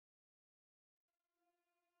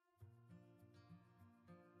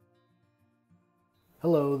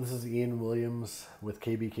Hello, this is Ian Williams with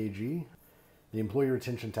KBKG. The Employee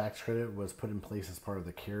Retention Tax Credit was put in place as part of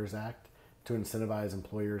the CARES Act to incentivize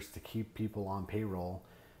employers to keep people on payroll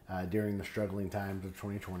during the struggling times of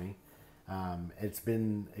 2020. It's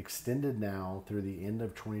been extended now through the end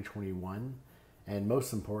of 2021, and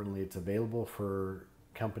most importantly, it's available for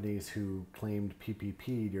companies who claimed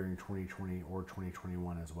PPP during 2020 or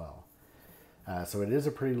 2021 as well. So it is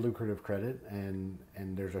a pretty lucrative credit, and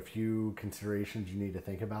there's a few considerations you need to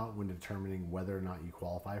think about when determining whether or not you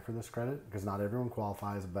qualify for this credit, because not everyone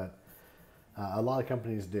qualifies, but a lot of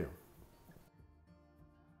companies do.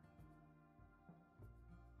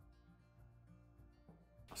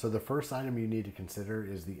 So the first item you need to consider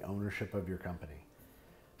is the ownership of your company.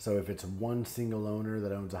 So if it's one single owner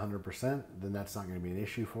that owns 100%, then that's not going to be an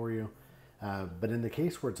issue for you. But in the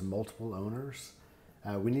case where it's multiple owners,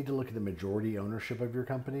 we need to look at the majority ownership of your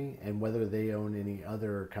company and whether they own any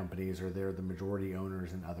other companies or they're the majority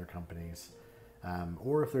owners in other companies,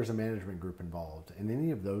 or if there's a management group involved. In any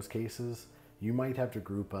of those cases, you might have to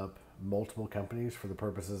group up multiple companies for the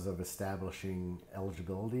purposes of establishing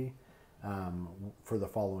eligibility for the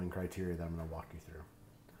following criteria that I'm going to walk you through.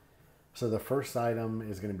 So the first item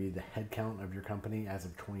is going to be the headcount of your company as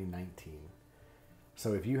of 2019.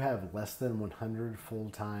 So if you have less than 100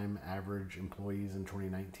 full-time average employees in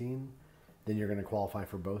 2019, then you're going to qualify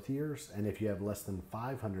for both years. And if you have less than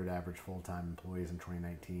 500 average full-time employees in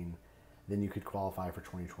 2019, then you could qualify for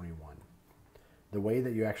 2021. The way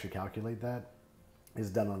that you actually calculate that is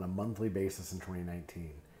done on a monthly basis in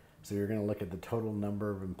 2019. So you're going to look at the total number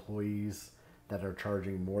of employees that are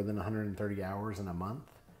charging more than 130 hours in a month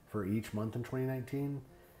for each month in 2019,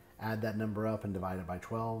 add that number up and divide it by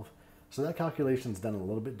 12. So that calculation is done a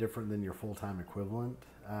little bit different than your full-time equivalent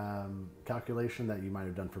calculation that you might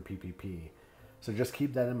have done for PPP. So just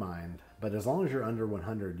keep that in mind. But as long as you're under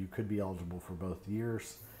 100, you could be eligible for both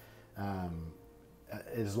years,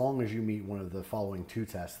 as long as you meet one of the following two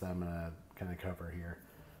tests that I'm going to kind of cover here.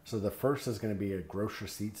 So the first is going to be a gross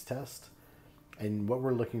receipts test. And what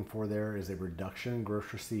we're looking for there is a reduction in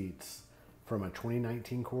gross receipts from a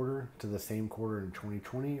 2019 quarter to the same quarter in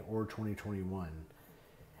 2020 or 2021.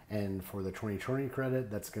 And for the 2020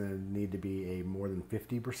 credit, that's going to need to be a more than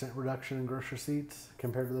 50% reduction in gross receipts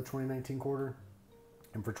compared to the 2019 quarter.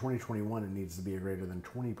 And for 2021, it needs to be a greater than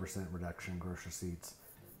 20% reduction in gross receipts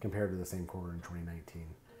compared to the same quarter in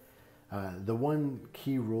 2019. The one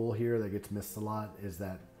key rule here that gets missed a lot is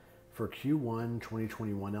that for Q1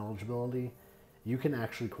 2021 eligibility, you can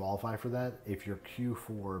actually qualify for that if your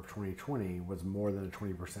Q4 of 2020 was more than a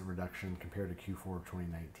 20% reduction compared to Q4 of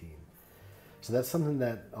 2019. So that's something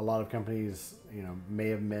that a lot of companies, may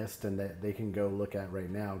have missed and that they can go look at right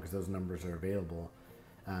now because those numbers are available.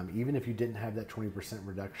 Even if you didn't have that 20%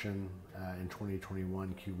 reduction in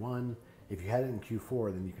 2021 Q1, if you had it in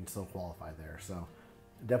Q4, then you can still qualify there. So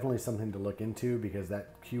definitely something to look into because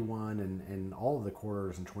that Q1 and all of the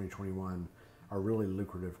quarters in 2021 are really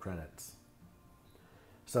lucrative credits.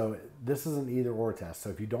 So this is an either or test.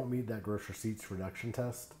 So if you don't meet that gross receipts reduction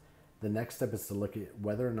test, the next step is to look at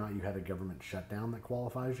whether or not you had a government shutdown that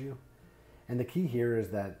qualifies you. And the key here is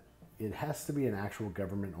that it has to be an actual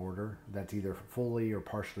government order that's either fully or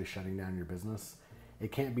partially shutting down your business.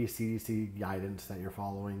 It can't be CDC guidance that you're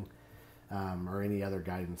following or any other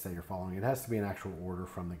guidance that you're following. It has to be an actual order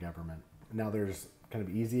from the government. Now there's kind of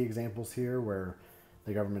easy examples here where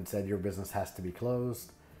the government said your business has to be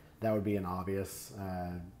closed. That would be an obvious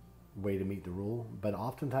way to meet the rule, but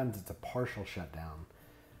oftentimes it's a partial shutdown.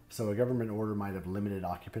 So a government order might have limited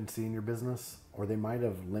occupancy in your business, or they might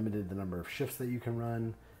have limited the number of shifts that you can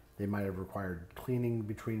run. They might have required cleaning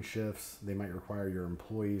between shifts. They might require your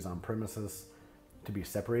employees on premises to be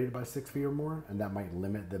separated by 6 feet or more, and that might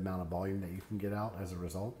limit the amount of volume that you can get out as a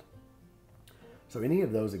result. So any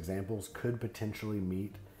of those examples could potentially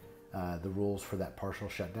meet the rules for that partial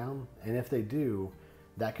shutdown. And if they do,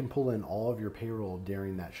 that can pull in all of your payroll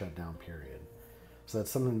during that shutdown period. So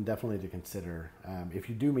that's something definitely to consider. If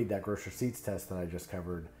you do meet that gross receipts test that I just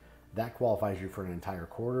covered, that qualifies you for an entire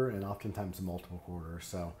quarter and oftentimes multiple quarters.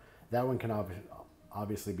 So that one can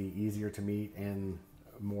obviously be easier to meet and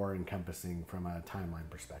more encompassing from a timeline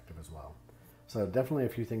perspective as well. So definitely a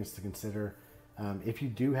few things to consider. If you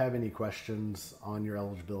do have any questions on your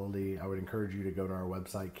eligibility, I would encourage you to go to our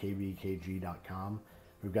website, kbkg.com.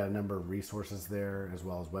 We've got a number of resources there as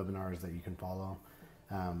well as webinars that you can follow.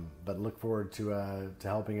 But look forward to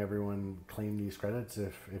helping everyone claim these credits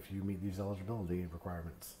if you meet these eligibility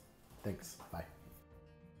requirements. Thanks. Bye.